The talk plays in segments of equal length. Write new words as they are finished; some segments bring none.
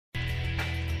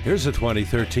Here's a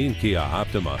 2013 Kia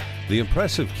Optima. The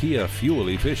impressive Kia fuel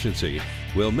efficiency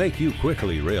will make you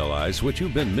quickly realize what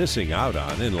you've been missing out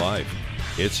on in life.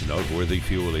 Its noteworthy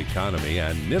fuel economy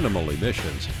and minimal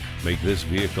emissions make this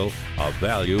vehicle a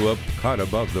value cut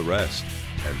above the rest.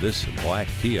 And this black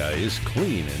Kia is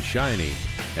clean and shiny,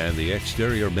 and the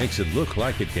exterior makes it look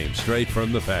like it came straight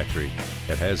from the factory.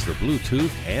 It has the Bluetooth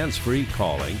hands-free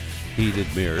calling, heated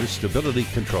mirrors, stability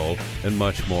control, and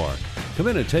much more. Come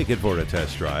in and take it for a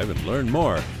test drive and learn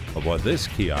more of what this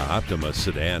Kia Optima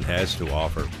sedan has to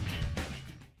offer.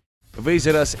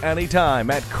 Visit us anytime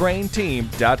at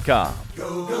crainteam.com.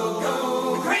 Go, go.